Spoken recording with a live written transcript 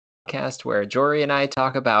podcast where Jory and I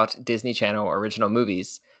talk about Disney Channel original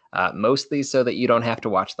movies, mostly so that you don't have to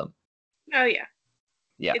watch them. Oh yeah.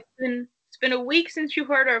 Yeah. It's been a week since you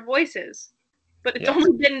heard our voices, but it's Yes.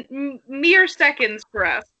 only been mere seconds for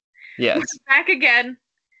us. Yes. We're back again.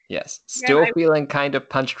 Yes. Still feeling kind of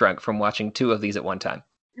punch drunk from watching 2 of these at one time.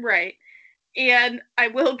 Right. And I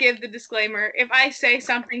will give the disclaimer, if I say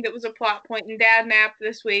something that was a plot point in Dad Nap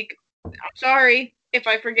this week, I'm sorry. If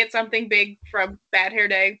I forget something big from Bad Hair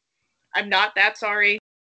Day, I'm not that sorry.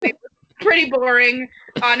 It was pretty boring.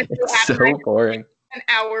 Honestly, it's so boring. An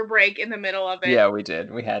hour break in the middle of it. Yeah, we did.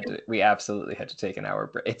 We absolutely had to take an hour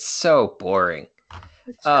break. It's so boring.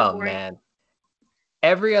 Boring. Man.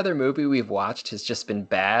 Every other movie we've watched has just been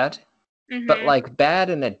bad, but like bad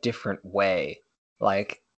in a different way.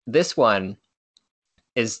 Like this one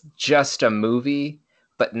is just a movie,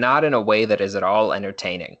 but not in a way that is at all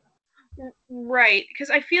entertaining. Right, because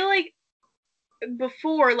I feel like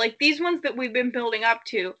before, like these ones that we've been building up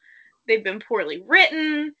to, they've been poorly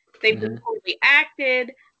written, they've been poorly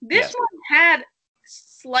acted. This one had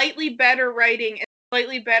slightly better writing and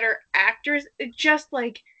slightly better actors. It just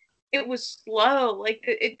like it was slow. Like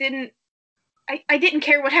it didn't. I didn't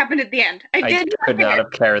care what happened at the end. I could not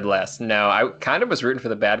have cared less. No, I kind of was rooting for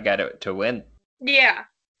the bad guy to win. Yeah.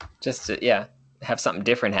 Just to have something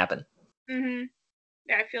different happen.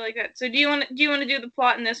 Yeah, I feel like that. So do you want to do the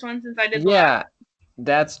plot in this one since I did? Yeah,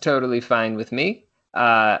 that's totally fine with me.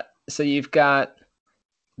 So you've got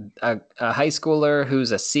a high schooler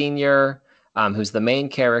who's a senior, who's the main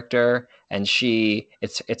character, and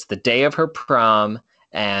it's the day of her prom,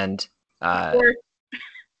 and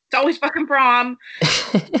it's always fucking prom.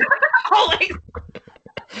 Always.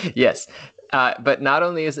 Yes, but not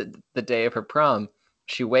only is it the day of her prom,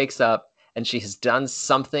 she wakes up and she has done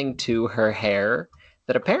something to her hair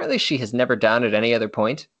that apparently she has never done at any other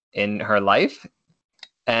point in her life,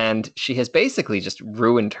 and she has basically just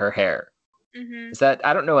ruined her hair. Is that,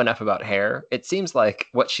 I don't know enough about hair. It seems like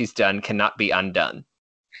what she's done cannot be undone.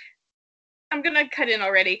 I'm gonna cut in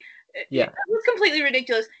already. Yeah. It was completely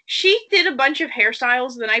ridiculous. She did a bunch of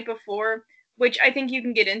hairstyles the night before, which I think you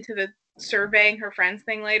can get into the surveying her friends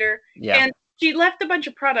thing later. Yeah. And she left a bunch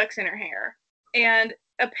of products in her hair. And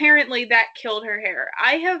apparently that killed her hair.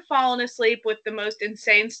 I have fallen asleep with the most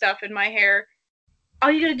insane stuff in my hair.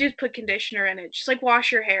 All you gotta do is put conditioner in it. Just like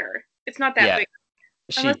wash your hair. It's not that big.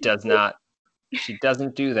 She does not. She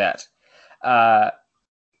doesn't do that.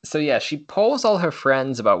 So yeah, she polls all her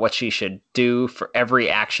friends about what she should do for every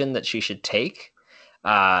action that she should take.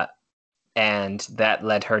 And that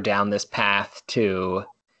led her down this path to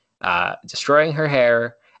destroying her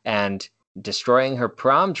hair and destroying her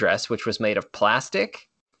prom dress, which was made of plastic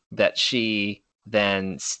that she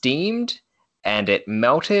then steamed and it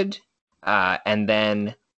melted. And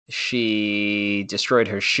then she destroyed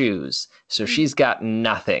her shoes. So she's got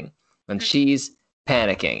nothing. And she's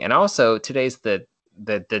panicking. And also today's the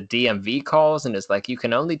DMV calls and is like, you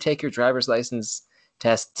can only take your driver's license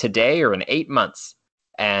test today or in 8 months.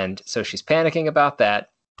 And so she's panicking about that.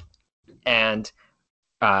 And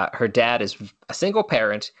her dad is a single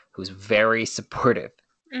parent who's very supportive.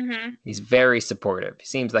 He's very supportive. He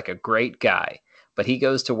seems like a great guy, but he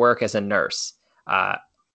goes to work as a nurse.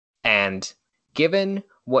 And given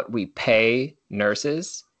what we pay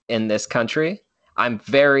nurses in this country, I'm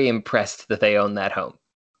very impressed that they own that home.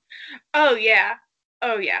 Oh, yeah.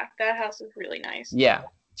 That house is really nice. Yeah.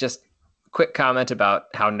 Just quick comment about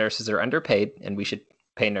how nurses are underpaid and we should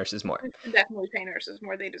pay nurses more. We should definitely pay nurses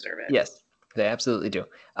more. They deserve it. Yes, they absolutely do.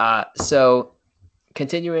 So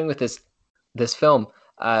continuing with this film,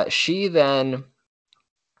 she then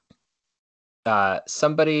her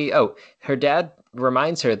dad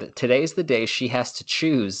reminds her that today's the day she has to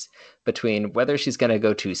choose between whether she's going to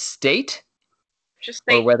go to state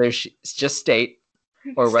or whether she's just state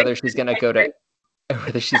or whether she's going to go to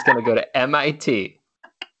MIT.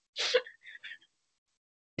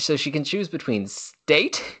 So she can choose between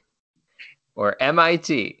state or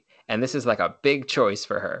MIT, and this is like a big choice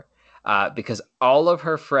for her because all of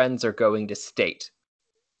her friends are going to state.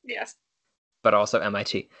 Yes. But also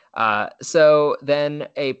MIT. So then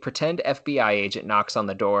a pretend FBI agent knocks on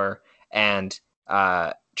the door and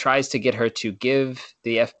tries to get her to give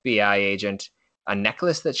the FBI agent a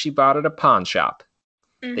necklace that she bought at a pawn shop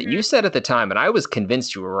that you said at the time, and I was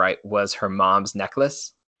convinced you were right, was her mom's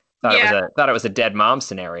necklace. Thought it was a dead mom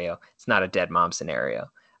scenario. It's not a dead mom scenario.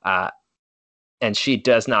 And she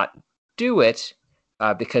does not do it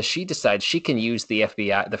because she decides she can use the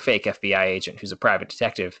fake FBI agent, who's a private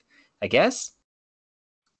detective, I guess,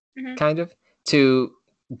 kind of, to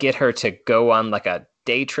get her to go on like a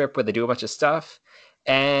day trip where they do a bunch of stuff.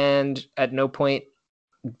 And at no point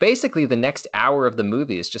basically the next hour of the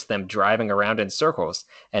movie is just them driving around in circles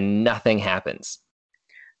and nothing happens.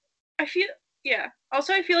 I feel, yeah.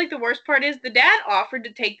 Also, I feel like the worst part is the dad offered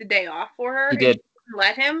to take the day off for her. He And did. she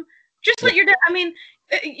let him. Just let Yep. your dad. I mean,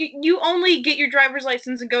 you only get your driver's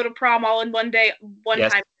license and go to prom all in one day, one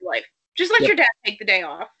Yes. time in your life. Just let Yep. your dad take the day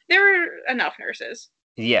off. There are enough nurses.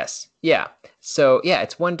 Yes. Yeah. So yeah,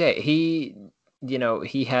 it's one day. He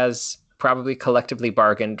has probably collectively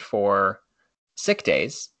bargained for sick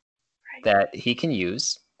days Right. that he can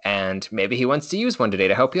use, and maybe he wants to use one today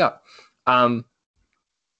to help you out.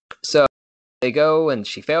 So they go, and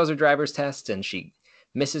she fails her driver's test, and she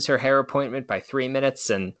misses her hair appointment by 3 minutes,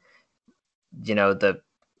 and I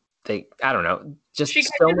don't know, just She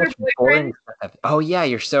so catches her much boring boyfriend. stuff. Oh yeah,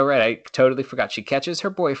 you're so right. I totally forgot. She catches her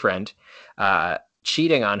boyfriend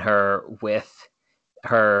cheating on her with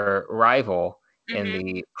her rival in Mm-hmm.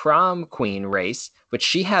 the prom queen race, which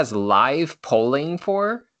she has live polling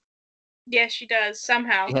for. Yes, she does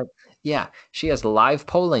somehow. Yeah, she has live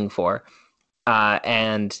polling for.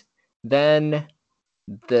 And then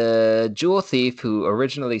the jewel thief who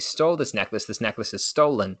originally stole this necklace is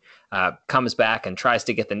stolen, comes back and tries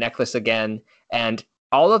to get the necklace again. And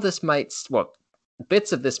all of this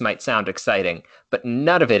bits of this might sound exciting, but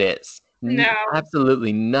none of it is. No.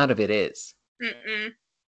 Absolutely none of it is. Mm-mm.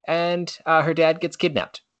 And her dad gets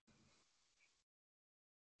kidnapped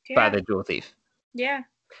by Yeah. the jewel thief. Yeah.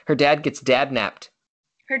 Her dad gets dad-napped.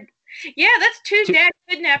 Yeah, that's two dad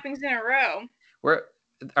kidnappings in a row.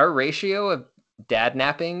 Our ratio of dad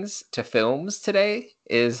nappings to films today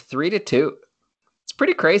is 3-2. It's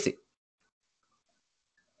pretty crazy.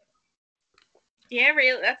 Yeah,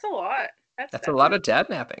 really, that's a lot. That's a lot of dad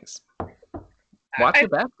nappings. Watch your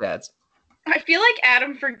back, dads. I feel like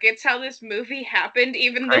Adam forgets how this movie happened,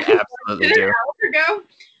 even though I absolutely do. An hour ago.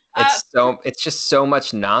 It's just so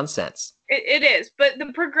much nonsense. It is, but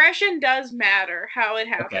the progression does matter how it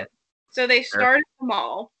happened. Okay. So they start at the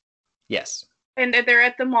mall. Yes. And they're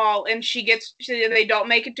at the mall, and they don't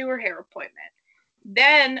make it to her hair appointment.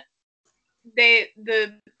 Then the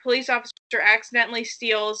police officer accidentally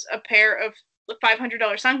steals a pair of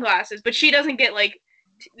 $500 sunglasses, but she doesn't get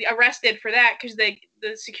arrested for that because the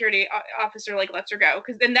security officer lets her go.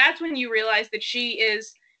 Because then that's when you realize that she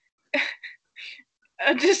is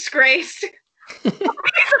a disgraced police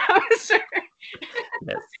officer.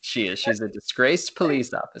 Yes, she is. She's a disgraced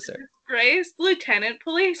police officer. Disgraced lieutenant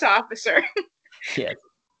police officer. Yes.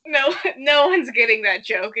 No one's getting that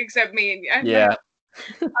joke except me and you. Yeah.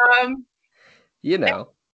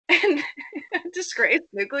 And disgraced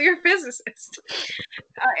nuclear physicist.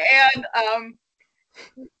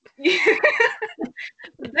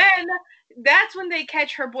 Then that's when they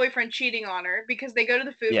catch her boyfriend cheating on her because they go to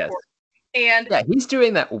the food court. And yeah, he's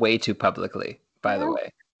doing that way too publicly, by the way.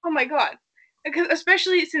 Oh my god. Because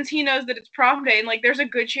especially since he knows that it's prom day and there's a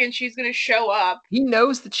good chance she's going to show up. He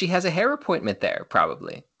knows that she has a hair appointment there,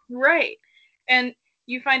 probably. Right. And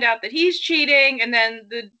you find out that he's cheating, and then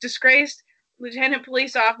the disgraced lieutenant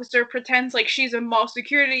police officer pretends like she's a mall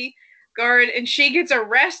security guard, and she gets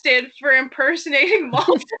arrested for impersonating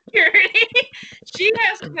mall security. She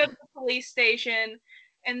has to go to the police station,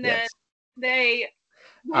 and then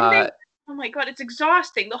oh my god, it's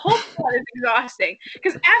exhausting. The whole plot is exhausting.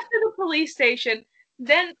 Because after the police station,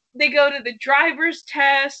 then they go to the driver's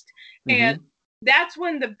test, and that's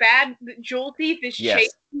when the jewel thief is chasing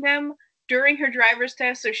them during her driver's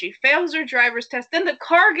test, so she fails her driver's test. Then the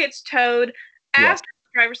car gets towed. After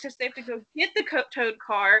the driver's test, they have to go get the towed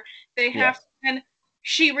car. They have to, and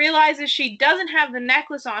she realizes she doesn't have the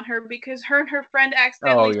necklace on her because her and her friend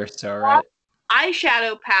accidentally you're so right.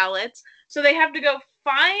 eyeshadow palettes. So they have to go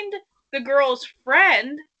find the girl's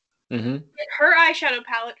friend, get her eyeshadow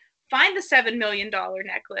palette, find the $7 million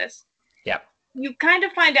necklace. Yeah. You kind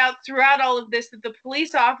of find out throughout all of this that the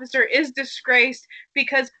police officer is disgraced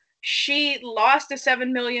because she lost a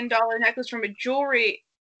 $7 million necklace from a jewelry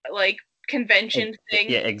convention thing.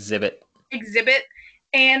 Yeah, exhibit.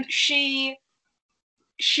 And she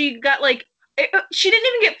got she didn't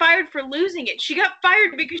even get fired for losing it. She got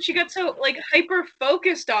fired because she got so hyper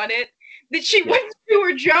focused on it that she went to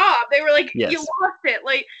her job. They were like, you lost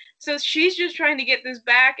it. So she's just trying to get this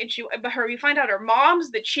back, and you find out her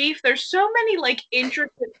mom's the chief. There's so many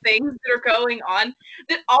intricate things that are going on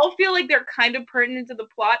that all feel like they're kind of pertinent to the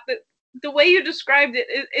plot. That the way you described it,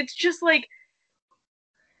 it's just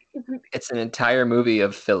it's an entire movie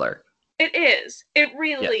of filler. It is. It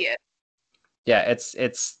really is. Yeah,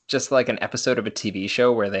 it's just like an episode of a TV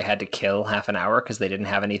show where they had to kill half an hour because they didn't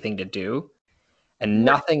have anything to do. And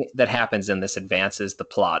nothing that happens in this advances the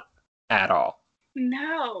plot at all.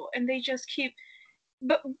 No, and they just keep...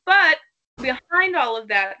 But behind all of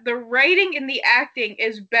that, the writing and the acting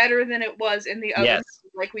is better than it was in the other movies,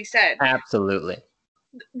 like we said. Absolutely.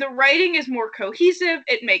 The writing is more cohesive.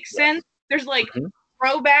 It makes sense. There's like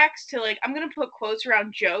throwbacks to like, I'm gonna put quotes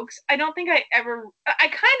around jokes. I don't think I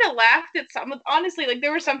kind of laughed at some. Honestly, like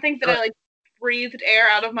there were some things that I like breathed air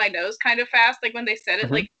out of my nose kind of fast. Like when they said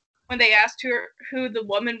it, like when they asked her who the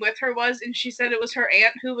woman with her was, and she said it was her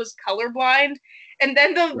aunt who was colorblind. And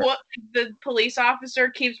then the police officer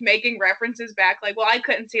keeps making references back, like, well, I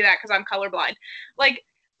couldn't see that because I'm colorblind. Like,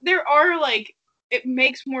 there are, like, it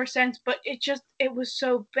makes more sense, but it was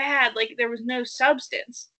so bad. Like, there was no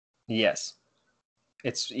substance. Yes.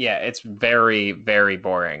 It's very, very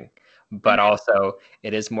boring. But also,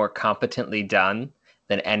 it is more competently done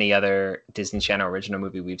than any other Disney Channel original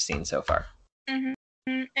movie we've seen so far.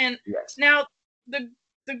 And now,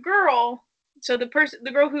 the girl... So the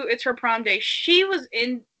girl who it's her prom day, she was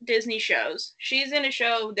in Disney shows. She's in a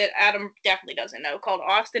show that Adam definitely doesn't know called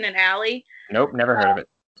Austin and Ally. Nope, never heard of it.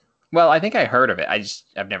 Well, I think I heard of it.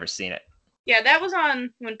 I've never seen it. Yeah, that was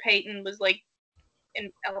on when Peyton was like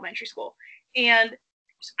in elementary school. And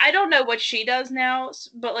I don't know what she does now,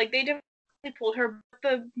 but like they definitely pulled her.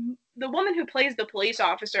 The woman who plays the police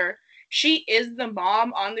officer, she is the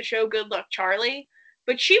mom on the show Good Luck Charlie.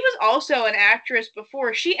 But she was also an actress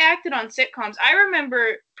before. She acted on sitcoms. I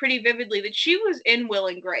remember pretty vividly that she was in Will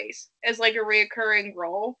and Grace as like a reoccurring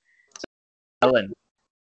role. Ellen.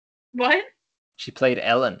 What? She played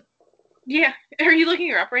Ellen. Yeah. Are you looking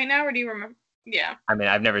her up right now, or do you remember? Yeah. I mean,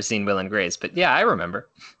 I've never seen Will and Grace, but yeah, I remember.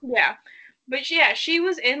 Yeah. But yeah, she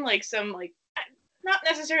was in like some like not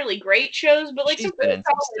necessarily great shows, but like she's been in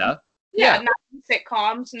some stuff. Yeah, not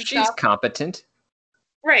sitcoms and stuff. She's competent.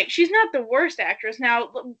 Right. She's not the worst actress.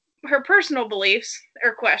 Now, her personal beliefs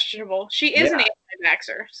are questionable. She is an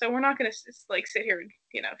anti-vaxxer, so we're not going to like sit here and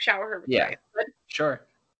shower her with praise. But, sure.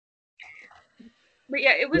 But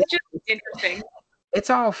yeah, it was just interesting.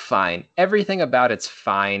 It's all fine. Everything about it's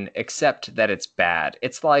fine, except that it's bad.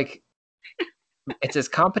 It's like it's as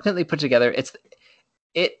competently put together.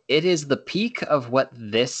 It is the peak of what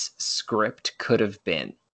this script could have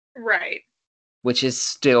been. Right. Which is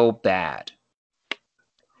still bad.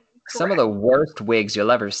 Some of the worst wigs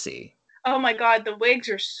you'll ever see. Oh my god, the wigs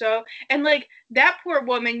are so... And like, that poor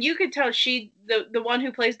woman, you could tell the one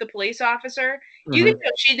who plays the police officer, you could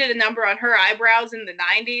tell she did a number on her eyebrows in the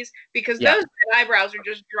 90s, because those eyebrows are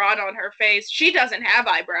just drawn on her face. She doesn't have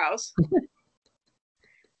eyebrows.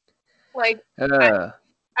 Like,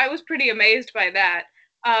 I was pretty amazed by that.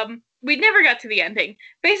 We never got to the ending.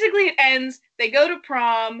 Basically, it ends, they go to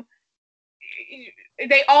prom...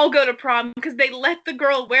 They all go to prom because they let the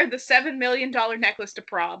girl wear the $7 million necklace to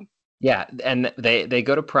prom. Yeah, and they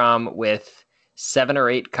go to prom with 7 or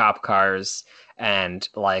 8 cop cars, and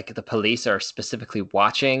like the police are specifically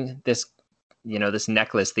watching this, this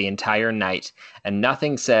necklace the entire night, and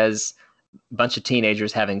nothing says a bunch of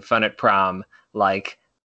teenagers having fun at prom like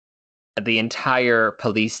the entire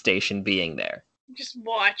police station being there. Just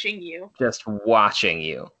watching you.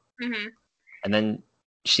 Mm-hmm. And then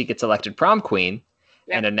she gets elected prom queen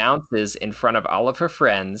and announces in front of all of her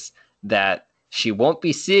friends that she won't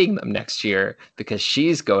be seeing them next year because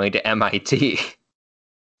she's going to MIT.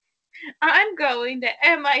 I'm going to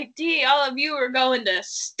MIT. All of you are going to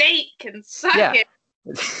State. Can suck it.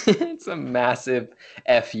 It's a massive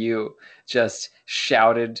FU just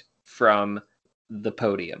shouted from the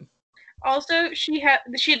podium. Also, she had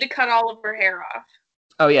to cut all of her hair off.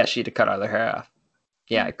 Oh yeah, she had to cut all her hair off.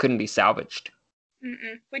 Yeah, it couldn't be salvaged.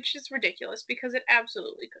 Which is ridiculous because it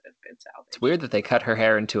absolutely could have been salvaged. It's weird that they cut her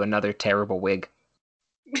hair into another terrible wig.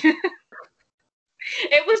 It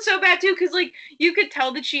was so bad too, because like you could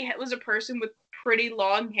tell that she was a person with pretty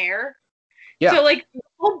long hair. Yeah. So like the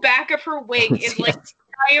whole back of her wig is like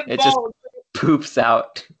giant balls. It just poops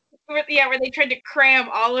out. Where they tried to cram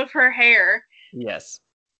all of her hair. Yes.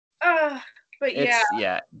 But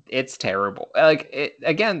it's terrible. Like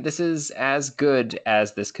again, this is as good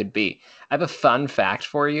as this could be. I have a fun fact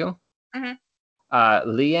for you.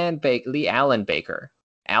 Lee Allen Baker,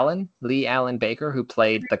 who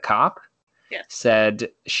played the cop, said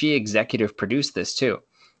she executive produced this too,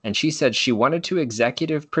 and she said she wanted to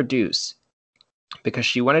executive produce because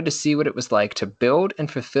she wanted to see what it was like to build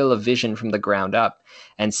and fulfill a vision from the ground up.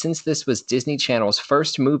 And since this was Disney Channel's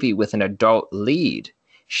first movie with an adult lead,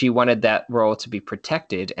 she wanted that role to be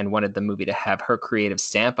protected and wanted the movie to have her creative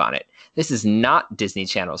stamp on it. This is not Disney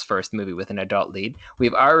Channel's first movie with an adult lead.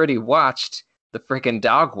 We've already watched the frickin'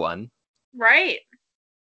 dog one. Right.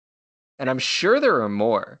 And I'm sure there are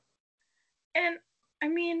more. And, I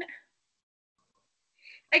mean,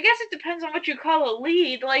 I guess it depends on what you call a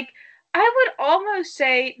lead. Like, I would almost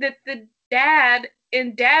say that the dad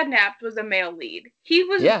in Dadnapped was a male lead. He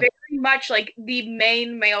was very much like the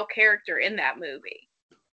main male character in that movie.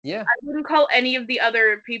 Yeah. I wouldn't call any of the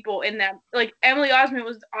other people in that, like, Emily Osment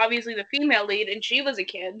was obviously the female lead and she was a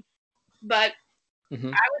kid, but I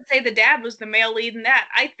would say the dad was the male lead in that.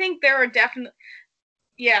 I think there are definitely,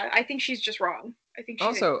 I think she's just wrong. I think she's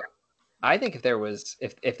also, I think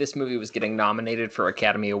if this movie was getting nominated for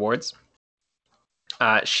Academy Awards,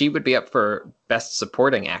 she would be up for Best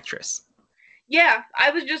Supporting Actress. Yeah, I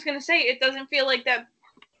was just gonna say, it doesn't feel like that.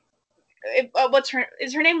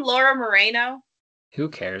 Is her name Laura Moreno? Who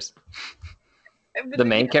cares? The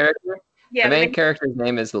main character? Yeah. The main character's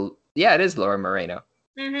name is, it is Laura Moreno.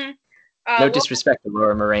 Mm-hmm. No disrespect to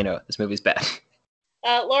Laura Moreno. This movie's bad.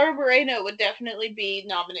 Laura Moreno would definitely be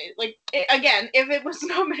nominated. Like, again, if it was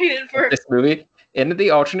nominated for this movie, in the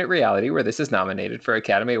alternate reality where this is nominated for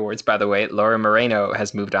Academy Awards, by the way, Laura Moreno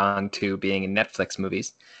has moved on to being in Netflix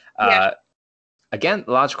movies. Again,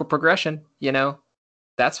 logical progression,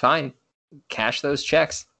 that's fine. Cash those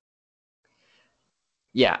checks.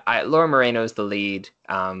 Yeah, Laura Moreno is the lead.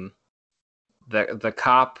 The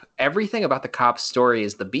cop, everything about the cop's story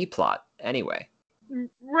is the B plot anyway.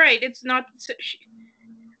 Right, it's not.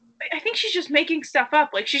 I think she's just making stuff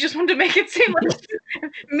up. Like, she just wanted to make it seem like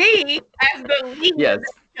me as the lead. Yes.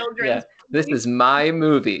 Yeah. This is my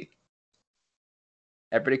movie.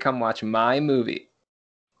 Everybody come watch my movie.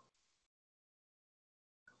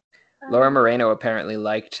 Laura Moreno apparently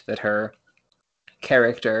liked that her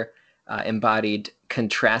character embodied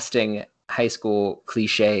contrasting high school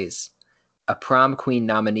cliches. A prom queen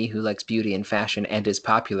nominee who likes beauty and fashion and is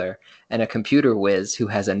popular, and a computer whiz who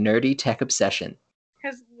has a nerdy tech obsession.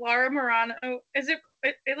 Has Laura Moreno, is it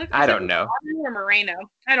looks I don't know. Or Moreno.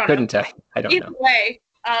 I don't Couldn't know. I don't Either know. Way,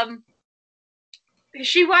 has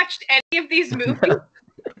she watched any of these movies?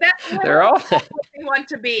 They're all what they want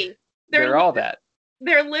to be. They're all that.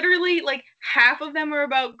 They're literally, like, half of them are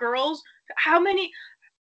about girls. How many?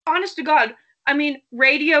 Honest to God, I mean,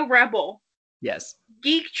 Radio Rebel. Yes.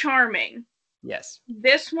 Geek Charming. Yes.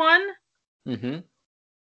 This one. Mm-hmm.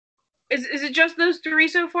 Is it just those three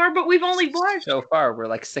so far? But we've only watched. So far, we're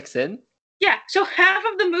like 6 in. Yeah, so half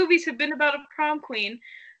of the movies have been about a prom queen,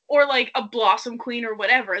 or like a blossom queen, or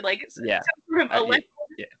whatever. Like, some sort of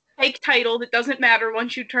fake title that doesn't matter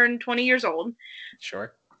once you turn 20 years old.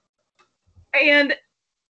 Sure. And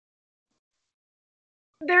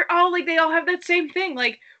they're all like, they all have that same thing,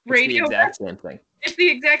 like Radio. It's the exact same thing. It's the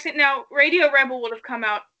exact same. Now, Radio Rebel would have come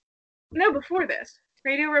out before this.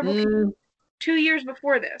 Radio Rebel came out 2 years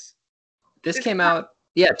before this. This came out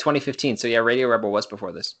 2015. So yeah, Radio Rebel was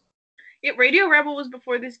before this. Yeah, Radio Rebel was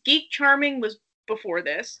before this. Geek Charming was before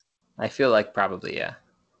this. I feel like probably, yeah.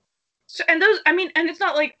 So, and those, I mean, and it's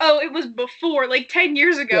not like, oh, it was before, like 10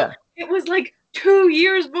 years ago. Yeah. It was like 2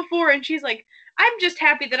 years before, and she's like, I'm just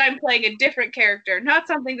happy that I'm playing a different character, not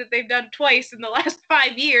something that they've done twice in the last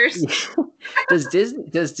 5 years.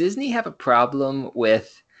 Does Disney have a problem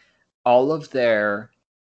with all of their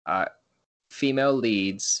female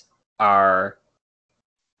leads are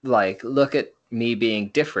like, look at me being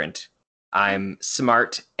different. I'm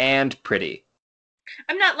smart and pretty.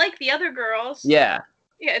 I'm not like the other girls. Yeah.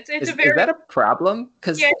 Yeah, it's is that a problem?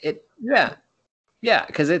 Because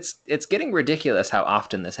because it's getting ridiculous how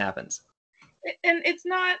often this happens. And it's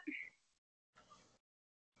not.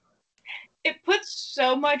 It puts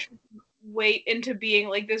so much weight into being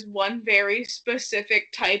like this one very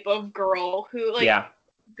specific type of girl who, like,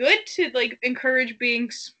 good to like encourage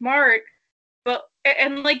being smart, but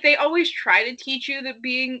and like they always try to teach you that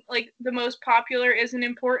being like the most popular isn't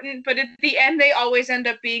important, but at the end they always end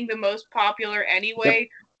up being the most popular anyway.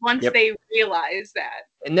 Once they realize that.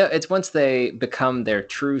 No, it's once they become their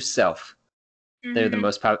true self. They're the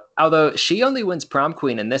most popular. Although she only wins prom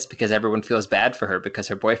queen in this because everyone feels bad for her because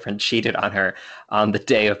her boyfriend cheated on her on the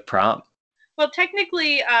day of prom. Well,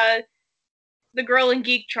 technically, the girl in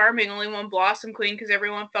Geek Charming only won Blossom Queen because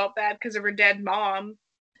everyone felt bad because of her dead mom.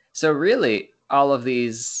 So really, all of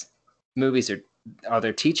these movies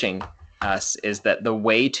they're teaching us is that the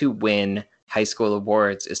way to win high school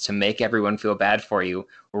awards is to make everyone feel bad for you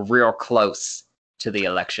real close to the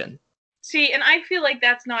election. See, and I feel like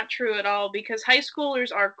that's not true at all because high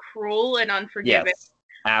schoolers are cruel and unforgiving. Yes,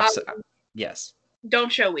 absolutely. Yes.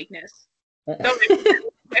 Don't show weakness. Don't show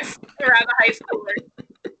weakness around the high schoolers.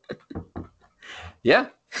 Yeah.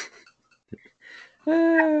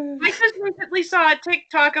 I just recently saw a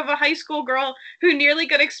TikTok of a high school girl who nearly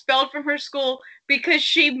got expelled from her school because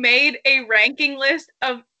she made a ranking list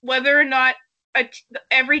of whether or not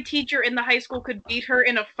every teacher in the high school could beat her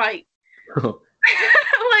in a fight.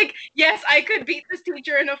 Like, yes, I could beat this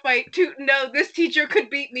teacher in a fight. No, this teacher could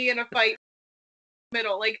beat me in a fight.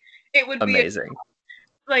 middle. Like, it would be amazing.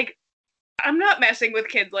 like, I'm not messing with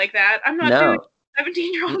kids like that. I'm not doing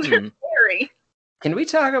 17-year-olds are scary. Can we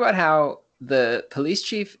talk about how the police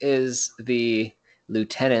chief is the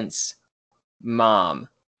lieutenant's mom,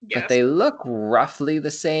 Yes. but they look roughly the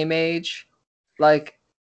same age? Like,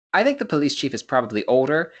 I think the police chief is probably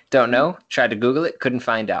older. Don't know. Tried to Google it, couldn't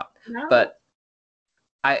find out. No. But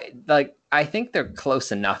I think they're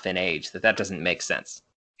close enough in age that doesn't make sense.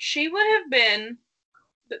 She would have been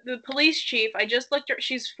the police chief. I just looked her.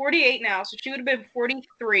 She's 48 now, so she would have been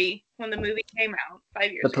 43 when the movie came out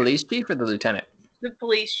 5 years ago. The police chief or the lieutenant? The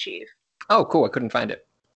police chief. Oh, cool. I couldn't find it.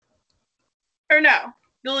 Or no,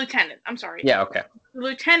 the lieutenant. I'm sorry. Yeah, okay. The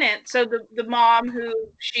lieutenant. So the mom who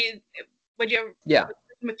yeah,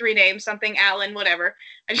 with 3 names, something Alan, whatever.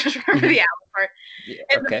 I just remember the Alan part. Yeah,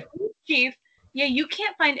 and okay. The police chief. Yeah, you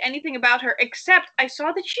can't find anything about her except I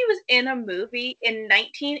saw that she was in a movie in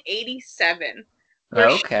 1987.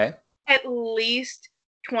 Okay. At least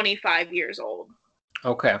 25 years old.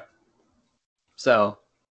 Okay. So,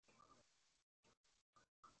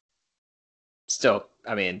 still,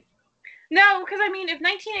 I mean. No, because I mean, if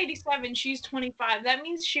 1987, she's 25, that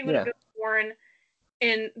means she would have been born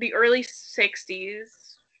in the early 60s.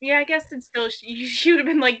 Yeah, I guess it's still, she would have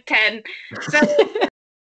been like 10. So,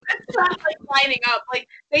 that's not like lining up. Like,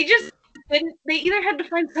 they either had to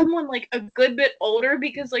find someone like a good bit older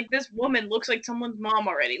because like this woman looks like someone's mom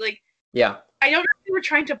already. Like, yeah. I don't know if they were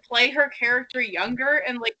trying to play her character younger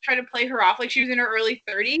and like try to play her off like she was in her early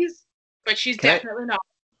 30s, but she's definitely not.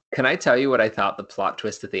 Can I tell you what I thought the plot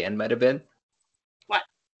twist at the end might have been? What?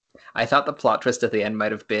 I thought the plot twist at the end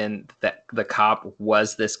might have been that the cop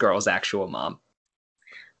was this girl's actual mom.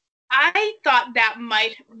 I thought that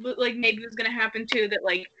might, like, maybe was going to happen too, that,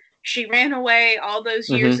 like, she ran away all those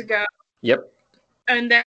years ago. Yep. And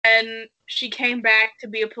then she came back to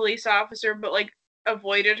be a police officer, but, like,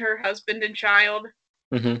 avoided her husband and child.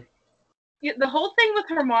 Mm-hmm. Yeah, the whole thing with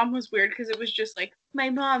her mom was weird because it was just like, my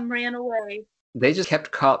mom ran away. They just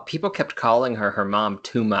people kept calling her mom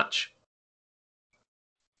too much.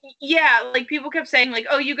 Yeah, like, people kept saying, like,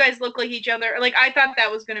 oh, you guys look like each other. Like, I thought that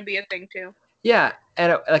was going to be a thing, too. Yeah,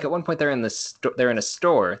 and like at one point they're in a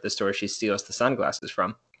store, the store she steals the sunglasses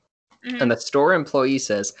from. Mm-hmm. And the store employee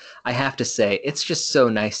says, I have to say, it's just so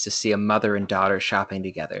nice to see a mother and daughter shopping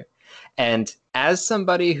together. And as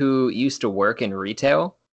somebody who used to work in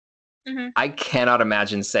retail, I cannot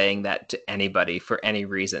imagine saying that to anybody for any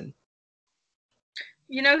reason.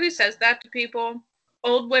 You know who says that to people?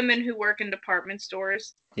 Old women who work in department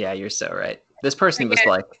stores. Yeah, you're so right. This person was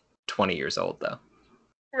like 20 years old, though.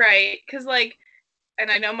 Right, because, like, and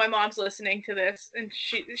I know my mom's listening to this, and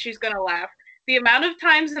she's gonna laugh. The amount of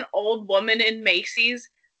times an old woman in Macy's,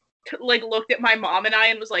 looked at my mom and I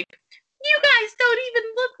and was like, you guys don't even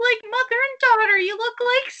look like mother and daughter, you look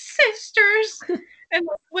like sisters, and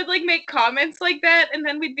would, like, make comments like that, and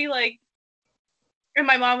then we'd be like, and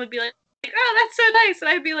my mom would be like, oh, that's so nice, and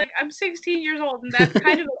I'd be like, I'm 16 years old, and that's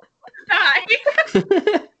kind of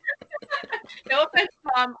nice. No offense,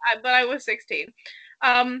 Mom, but I was 16.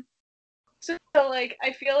 So like,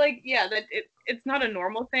 I feel like, yeah, that it's not a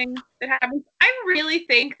normal thing that happens. I really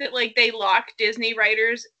think that, like, they lock Disney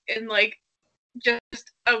writers in, like,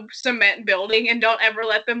 just a cement building and don't ever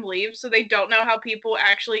let them leave, so they don't know how people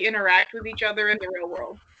actually interact with each other in the real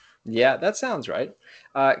world. Yeah, that sounds right.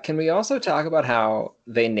 Can we also talk about how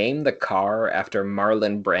they named the car after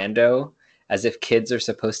Marlon Brando, as if kids are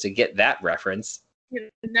supposed to get that reference?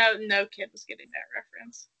 No kid was getting that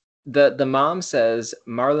reference. The mom says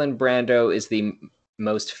Marlon Brando is the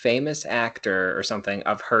most famous actor or something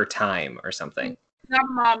of her time or something. Not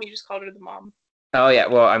mom, you just called her the mom. Oh yeah,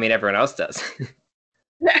 well, I mean, everyone else does.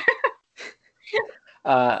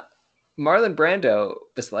 Marlon Brando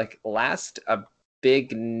was like last a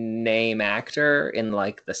big name actor in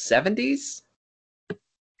like the 70s.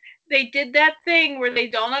 They did that thing where they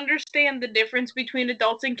don't understand the difference between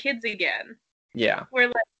adults and kids again. Yeah. Where,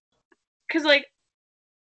 like, because, like,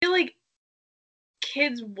 I feel like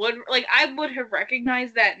kids would, like, I would have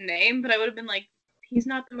recognized that name, but I would have been like, he's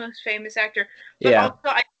not the most famous actor. But also,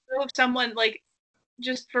 I know of someone, like,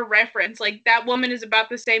 just for reference, like, that woman is about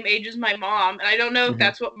the same age as my mom, and I don't know if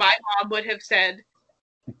that's what my mom would have said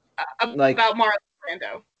about Marlon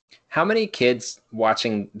Brando. How many kids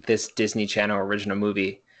watching this Disney Channel original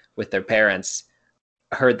movie with their parents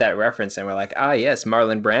heard that reference and were like, ah, yes,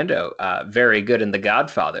 Marlon Brando, very good in The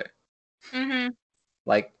Godfather.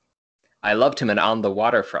 Like, I loved him in On the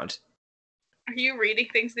Waterfront. Are you reading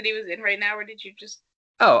things that he was in right now, or did you just...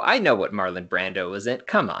 Oh, I know what Marlon Brando was in.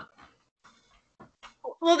 Come on.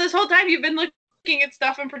 Well, this whole time you've been looking at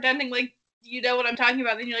stuff and pretending like you know what I'm talking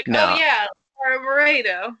about, and you're like, no. Oh, yeah, Or a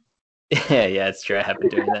burrito. Yeah, it's true. I have been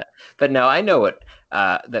doing that. But no, I know what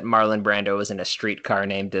that Marlon Brando was in A Streetcar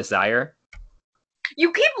Named Desire.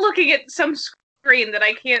 You keep looking at some screen that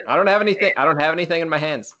I can't. I don't have anything in my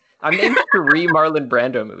hands. I'm named 3 Marlon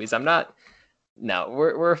Brando movies. I'm not. No,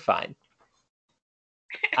 we're fine.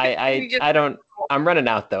 I don't. I'm running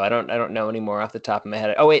out though. I don't know anymore off the top of my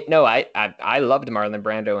head. Oh wait, no. I loved Marlon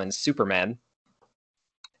Brando in Superman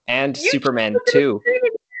and Superman 2.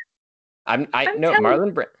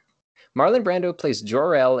 Marlon Brando plays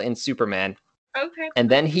Jor-El in Superman. Okay. And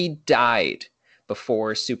then he died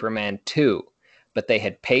before Superman 2. But they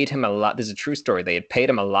had paid him a lot. This is a true story. They had paid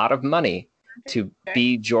him a lot of money to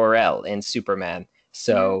be Jor-El in Superman.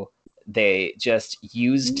 So they just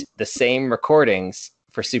used the same recordings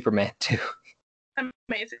for Superman 2.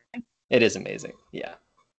 Amazing. It is amazing. Yeah.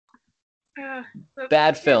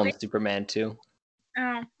 Bad film, Superman 2.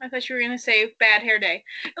 Oh, I thought you were going to say Bad Hair Day.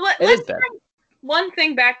 It is bad. One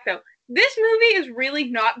thing back, though. This movie is really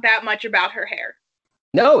not that much about her hair.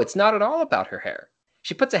 No, it's not at all about her hair.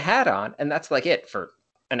 She puts a hat on, and that's like it for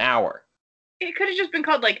an hour. It could have just been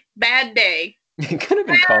called, like, Bad Day. It could have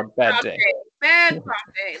been called Bad Day. Bad Prom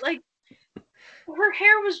Day. Like, her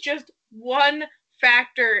hair was just one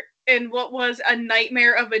factor in what was a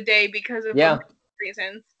nightmare of a day because of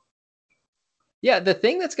reasons. Yeah, the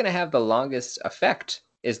thing that's going to have the longest effect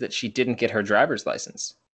is that she didn't get her driver's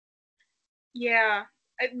license. Yeah.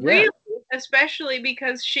 Really, especially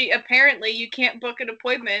because you can't book an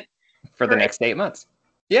appointment for the next 8 months.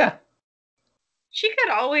 Yeah. She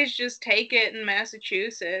could always just take it in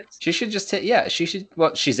Massachusetts. She should just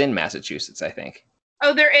she's in Massachusetts, I think.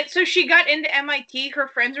 Oh, so she got into MIT. Her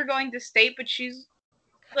friends are going to state, but she's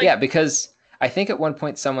like... Yeah, because I think at one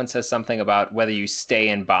point someone says something about whether you stay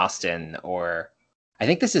in Boston or... I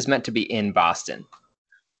think this is meant to be in Boston.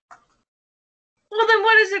 Well, then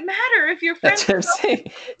what does it matter if your friends... That's what I'm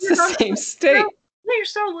saying. It's the same state. You're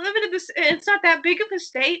so limited. It's not that big of a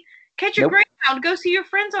state. Catch your Greyhound. Go see your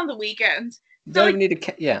friends on the weekends. Don't even need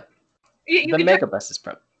to... Yeah. The megabus is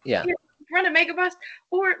probably... Yeah. Run a megabus.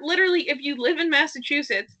 Or literally, if you live in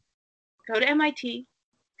Massachusetts, go to MIT.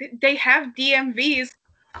 They have DMVs.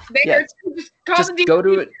 Just go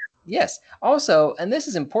to it. Yes. Also, and this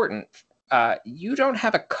is important, you don't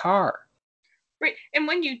have a car. Right. And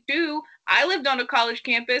when you do, I lived on a college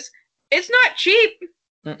campus. It's not cheap.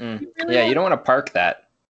 You don't want to park that.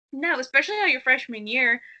 No, especially on your freshman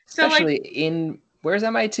year. Especially where's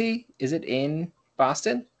MIT? Is it in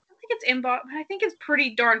Boston? I think it's in Boston. I think it's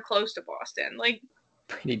pretty darn close to Boston.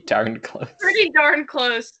 Pretty darn close. Pretty darn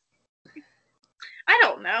close. I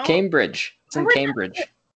don't know. Cambridge. It's in Cambridge.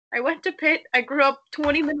 I went to Pitt. I grew up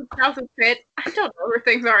 20 minutes south of Pitt. I don't know where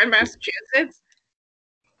things are in Massachusetts.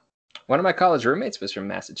 One of my college roommates was from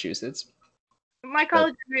Massachusetts. My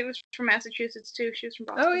college roommate was from Massachusetts too. She was from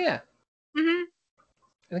Boston. Oh yeah. Mhm.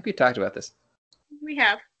 I think we talked about this. We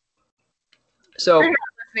have. So if you're not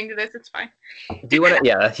listening to this, it's fine. Do you want to?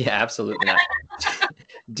 Yeah, absolutely not.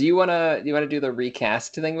 Do you want to do the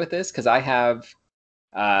recast thing with this? Because I have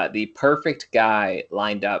the perfect guy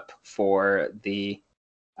lined up for the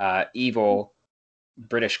evil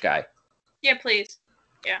British guy. Yeah, please.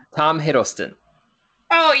 Yeah. Tom Hiddleston.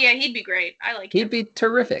 Oh yeah, he'd be great. I like him. He'd be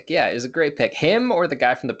terrific. Yeah, it was a great pick. Him or the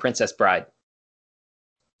guy from The Princess Bride.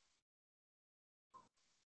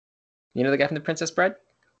 You know the guy from The Princess Bride?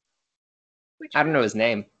 I don't know his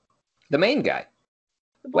name. The main guy.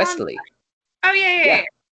 Wesley. Oh, yeah.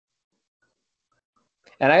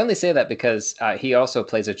 And I only say that because he also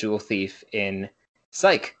plays a jewel thief in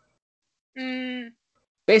Psych.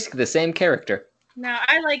 Basically the same character. No,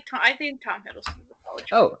 I think Tom Hiddleston is a college.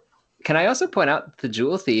 Oh, can I also point out the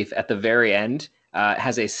jewel thief at the very end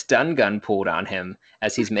has a stun gun pulled on him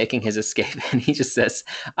as he's making his escape, and he just says,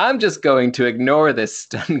 "I'm just going to ignore this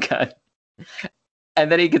stun gun."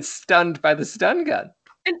 And then he gets stunned by the stun gun.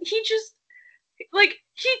 And he just, every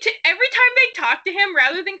time they talk to him,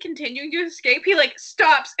 rather than continuing to escape, he,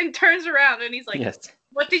 stops and turns around, and he's like, yes.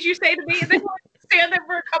 "What did you say to me?" And then he'll stand there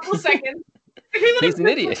for a couple seconds. He's an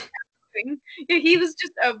idiot. Yeah, he was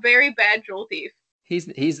just a very bad jewel thief. He's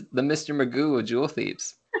the Mr. Magoo of jewel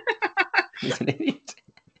thieves. He's an idiot.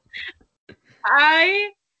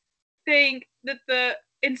 I think that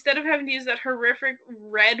instead of having to use that horrific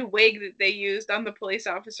red wig that they used on the police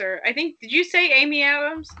officer, did you say Amy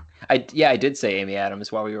Adams? I did say Amy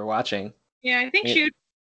Adams while we were watching. Yeah, I think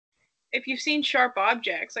if you've seen Sharp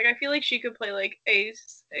Objects, I feel like she could play a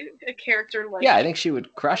character like... Yeah, I think she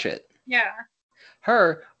would crush it. Yeah.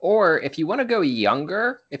 Her, or if you want to go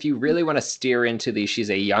younger, if you really want to steer into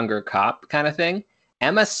she's a younger cop kind of thing,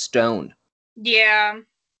 Emma Stone. Yeah.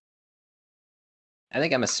 I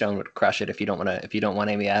think Emma Stone would crush it if you don't want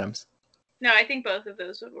Amy Adams. No, I think both of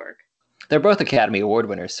those would work. They're both Academy Award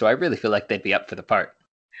winners, so I really feel like they'd be up for the part.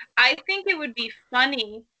 I think it would be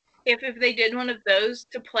funny if they did one of those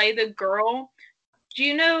to play the girl. Do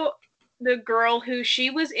you know the girl who she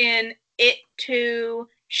was in It Too?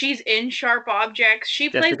 She's in Sharp Objects. She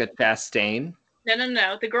plays Jessica Chastain.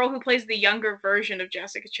 No. The girl who plays the younger version of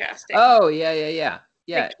Jessica Chastain. Oh, yeah.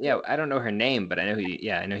 I don't know her name, but I know who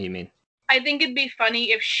you mean. I think it'd be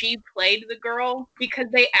funny if she played the girl because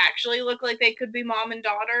they actually look like they could be mom and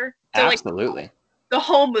daughter. So, absolutely. Like, the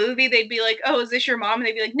whole movie, they'd be like, "Oh, is this your mom?" And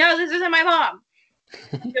they'd be like, "No, this isn't my mom."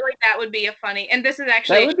 I feel like that would be a funny, and this is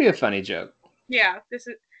actually that would be a funny joke. Yeah, this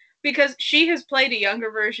is because she has played a younger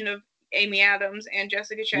version of Amy Adams and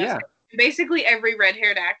Jessica Chastain. Yeah. Basically every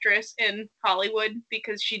red-haired actress in Hollywood,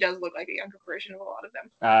 because she does look like a younger version of a lot of them.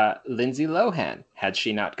 Lindsay Lohan, had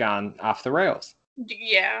she not gone off the rails.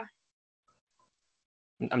 Yeah.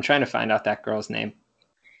 I'm trying to find out that girl's name.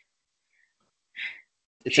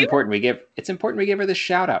 It's important we give her this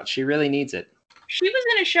shout out. She really needs it. She was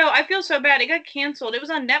in a show. I feel so bad. It got canceled. It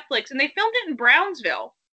was on Netflix, and they filmed it in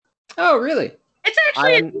Brownsville. Oh, really? It's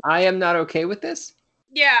actually. I am not okay with this.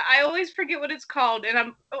 Yeah, I always forget what it's called.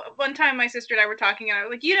 And one time my sister and I were talking, and I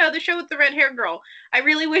was like, the show with the red hair girl. I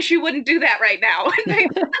really wish you wouldn't do that right now.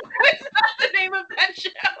 It's not the name of that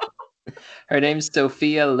show. Her name's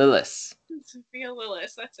Sophia Lillis. Sophia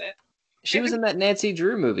Lillis, that's it. She was in that Nancy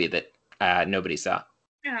Drew movie that nobody saw.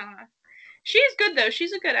 She is good though.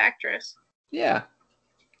 She's a good actress. Yeah,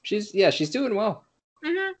 she's doing well.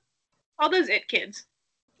 Mhm. All those It kids.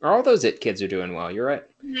 All those It kids are doing well. You're right.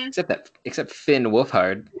 Mm-hmm. Except Finn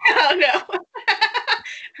Wolfhard. Oh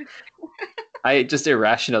no. I just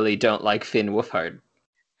irrationally don't like Finn Wolfhard.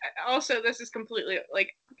 Also, this is completely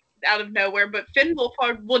out of nowhere, but Finn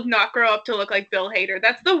Wolfhard would not grow up to look like Bill Hader.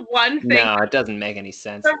 That's the one thing. No, it doesn't make any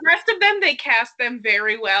sense. The rest of them, they cast them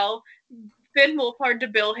very well. Finn Wolfhard to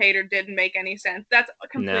Bill Hader didn't make any sense. That's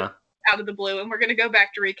completely out of the blue, and we're going to go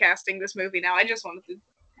back to recasting this movie now. I just wanted to.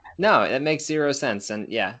 No, it makes zero sense, and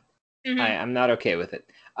yeah, I'm not okay with it.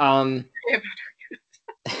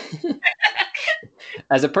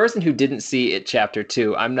 As a person who didn't see It Chapter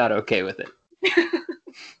 2, I'm not okay with it.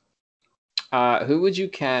 Who would you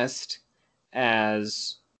cast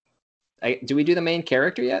as... do we do the main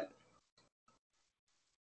character yet?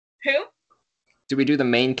 Who? Did we do the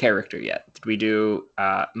main character yet? Did we do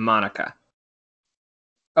Monica?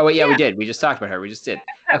 Oh, wait, yeah, we did. We just talked about her. We just did.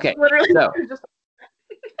 Okay, so...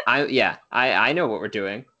 I know what we're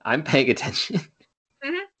doing. I'm paying attention.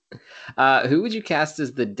 Mm-hmm. Who would you cast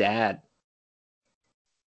as the dad?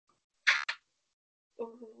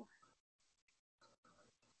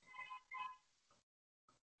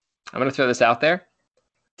 I'm going to throw this out there.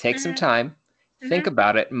 Take some time. Think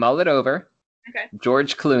about it. Mull it over. Okay.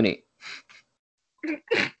 George Clooney. No.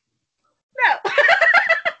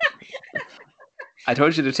 I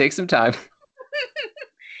told you to take some time.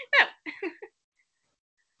 No.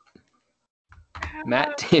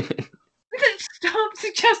 Matt Damon. Stop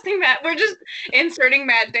suggesting that. We're just inserting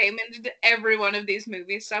Matt Damon into every one of these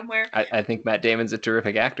movies somewhere. I think Matt Damon's a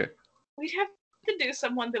terrific actor. We'd have to do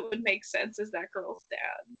someone that would make sense as that girl's dad.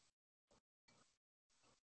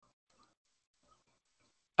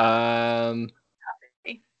 I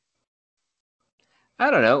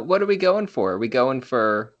don't know. What are we going for? Are we going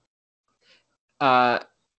for... that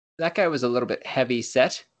guy was a little bit heavy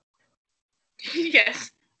set. Yes.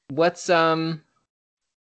 What's oh,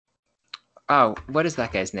 what is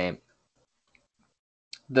that guy's name?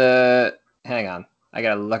 Hang on. I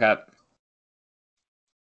gotta look up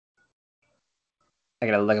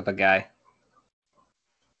a guy.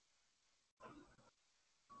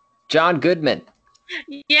 John Goodman.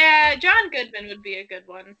 Yeah, John Goodman would be a good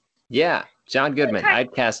one. Yeah, John Goodman.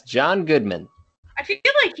 I'd cast John Goodman. I feel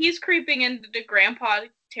like he's creeping into the grandpa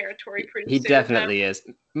territory pretty soon. He definitely is.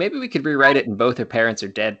 Maybe we could rewrite it and both her parents are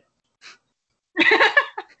dead.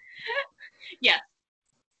 Yeah.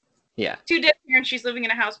 Yeah. 2 dead parents, she's living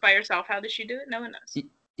in a house by herself. How does she do it? No one knows.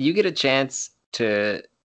 You get a chance to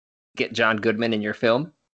get John Goodman in your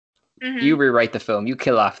film. Mm-hmm. You rewrite the film. You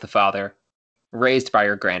kill off the father, raised by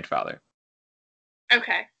your grandfather.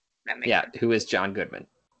 Okay. That makes sense. Who is John Goodman?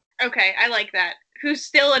 Okay, I like that. Who's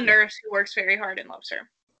still a nurse who works very hard and loves her.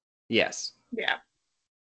 Yes. Yeah.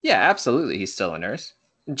 Yeah, absolutely. He's still a nurse.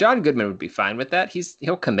 John Goodman would be fine with that.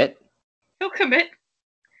 He'll commit. He'll commit.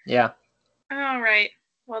 Yeah. All right.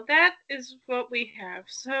 Well, that is what we have.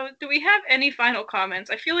 So, do we have any final comments?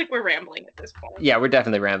 I feel like we're rambling at this point. Yeah, we're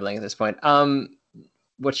definitely rambling at this point.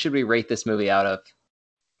 What should we rate this movie out of?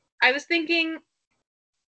 I was thinking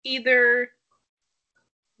either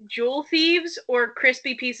Jewel thieves or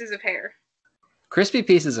crispy pieces of hair? Crispy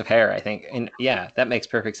pieces of hair, I think. And yeah, that makes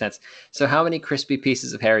perfect sense. So how many crispy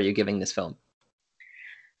pieces of hair are you giving this film?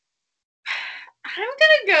 I'm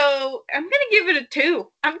gonna give it a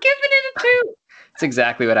 2. I'm giving it a 2. That's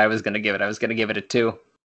exactly what I was going to give it. I was going to give it a 2.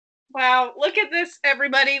 Wow, look at this,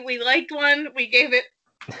 everybody. We liked one. We gave it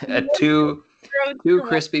A 2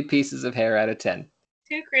 crispy pieces of hair out of 10.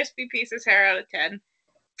 2 crispy pieces hair out of 10.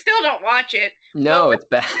 Still don't watch it. No, it's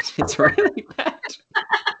bad. It's really bad.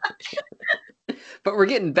 But we're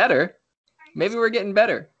getting better. Maybe we're getting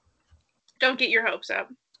better. Don't get your hopes up.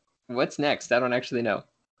 What's next? I don't actually know.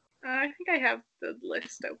 I think I have the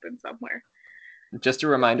list open somewhere. Just a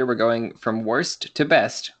reminder, we're going from worst to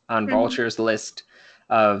best on Vulture's list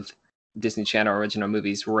of Disney Channel original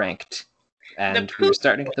movies ranked. And we're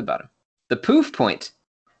starting at the bottom. The Poof Point.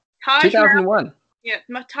 2001. Yeah,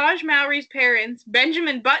 Taj Mowry's parents,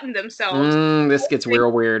 Benjamin Button themselves. This gets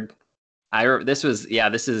real weird. This is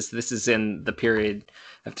in the period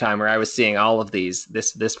of time where I was seeing all of these.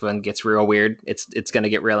 This one gets real weird. It's going to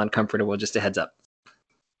get real uncomfortable. Just a heads up.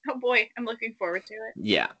 Oh boy, I'm looking forward to it.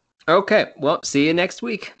 Yeah. Okay. Well, see you next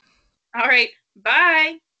week. All right.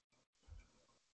 Bye.